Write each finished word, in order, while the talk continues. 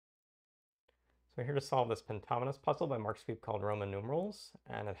So we're here to solve this Pentominous puzzle by Mark Sweep called Roman Numerals,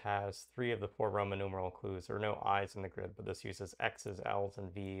 and it has 3 of the 4 Roman numeral clues. There are no I's in the grid, but this uses X's, L's,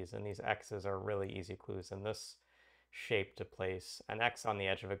 and V's, and these X's are really easy clues in this shape to place. An X on the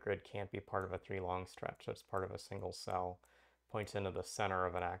edge of a grid can't be part of a 3 long stretch, so it's part of a single cell. Points into the center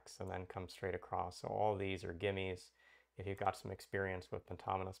of an X and then comes straight across. So all these are gimmies if you've got some experience with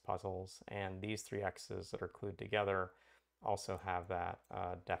Pentominous puzzles, and these 3 X's that are clued together also have that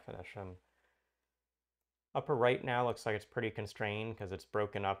definition. Upper right now looks like it's pretty constrained because it's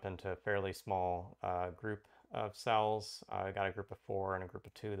broken up into a fairly small group of cells. I got a group of 4 and a group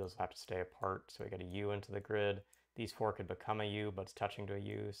of 2. Those have to stay apart. So we got a U into the grid. These 4 could become a U, but it's touching to a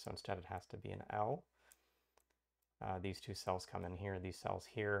U, so instead it has to be an L. These 2 cells come in here, these cells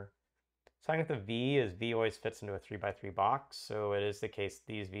here. Something with the V is V always fits into a 3x3 box, so it is the case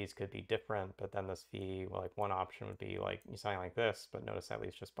these V's could be different, but then this V, well, like one option would be like something like this, but notice that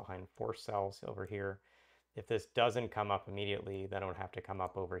leaves just behind 4 cells over here. If this doesn't come up immediately, then it would have to come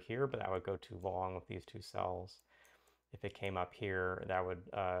up over here, but that would go too long with these 2 cells. If it came up here, that would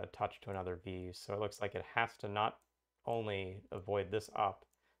touch to another V. So it looks like it has to not only avoid this up,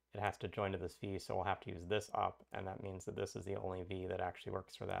 it has to join to this V, so we'll have to use this up, and that means that this is the only V that actually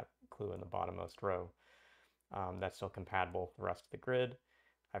works for that clue in the bottommost row. That's still compatible with the rest of the grid.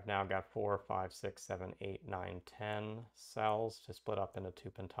 I've now got 4, 5, 6, 7, 8, 9, 10 cells to split up into 2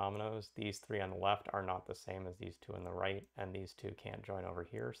 pentominoes. These 3 on the left are not the same as these 2 on the right, and these 2 can't join over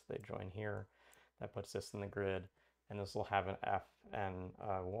here, so they join here. That puts this in the grid, and this will have an F and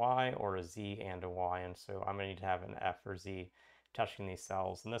a Y, or a Z and a Y, and so I'm going to need to have an F or Z touching these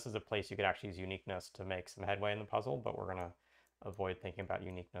cells. And this is a place you could actually use uniqueness to make some headway in the puzzle, but we're going to avoid thinking about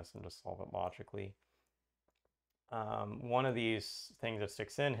uniqueness and just solve it logically. One of these things that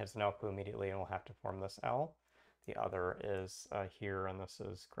sticks in hits an L clue immediately and will have to form this L. The other is here, and this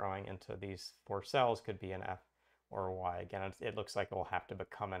is growing into these 4 cells, could be an F or a Y. Again, it looks like it will have to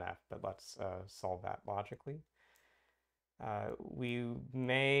become an F, but let's solve that logically. We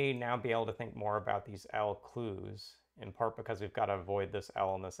may now be able to think more about these L clues, in part because we've got to avoid this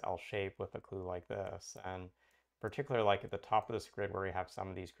L and this L shape with a clue like this. And particularly like at the top of this grid where we have some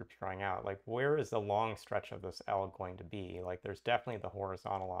of these groups growing out, like where is the long stretch of this L going to be? Like there's definitely the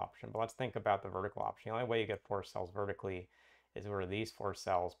horizontal option, but let's think about the vertical option. The only way you get 4 cells vertically is where these 4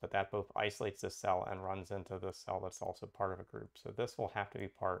 cells, but that both isolates this cell and runs into this cell that's also part of a group. So this will have to be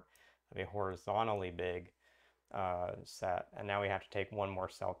part of a horizontally big set. And now we have to take one more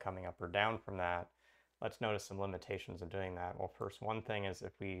cell coming up or down from that. Let's notice some limitations of doing that. Well, first, one thing is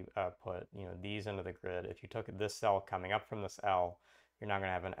if we put these into the grid, if you took this cell coming up from this L, you're not going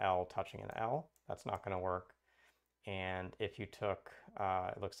to have an L touching an L. That's not going to work. And if you took,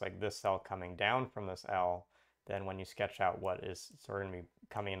 it looks like this cell coming down from this L, then when you sketch out what is sort of going to be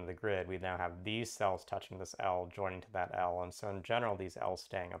coming into the grid, we now have these cells touching this L, joining to that L. And so in general, these L's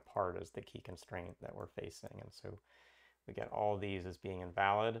staying apart is the key constraint that we're facing. And so we get all these as being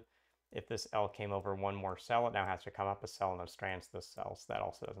invalid. If this L came over one more cell, it now has to come up a cell and then strands this cell, so that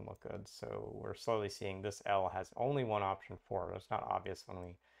also doesn't look good. So we're slowly seeing this L has only one option for it. It's not obvious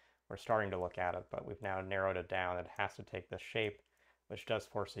when we're starting to look at it, but we've now narrowed it down. It has to take this shape, which does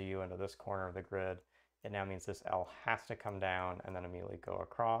force a U into this corner of the grid. It now means this L has to come down and then immediately go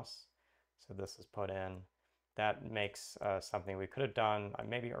across. So this is put in. That makes something we could have done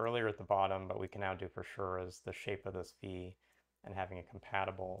maybe earlier at the bottom, but we can now do for sure is the shape of this V, and having it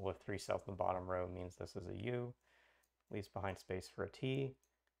compatible with 3 cells in the bottom row means this is a U, leaves behind space for a T,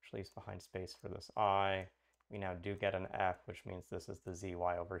 which leaves behind space for this I. We now do get an F, which means this is the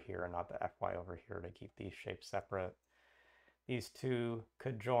ZY over here and not the FY over here to keep these shapes separate. These 2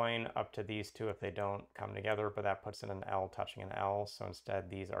 could join up to these 2 if they don't come together, but that puts in an L touching an L. So instead,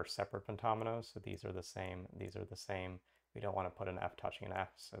 these are separate pentominoes. So these are the same, these are the same. We don't want to put an F touching an F,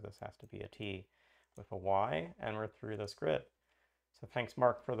 so this has to be a T with a Y, and we're through this grid. So thanks,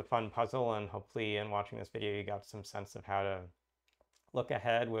 Mark, for the fun puzzle, and hopefully in watching this video you got some sense of how to look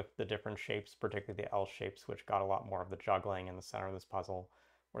ahead with the different shapes, particularly the L shapes, which got a lot more of the juggling in the center of this puzzle,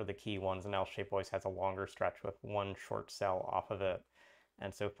 where the key ones. An L shape always has a longer stretch with one short cell off of it.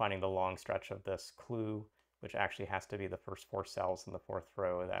 And so finding the long stretch of this clue, which actually has to be the first 4 cells in the 4th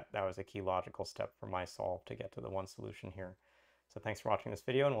row, that was a key logical step for my solve to get to the one solution here. So thanks for watching this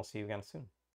video, and we'll see you again soon.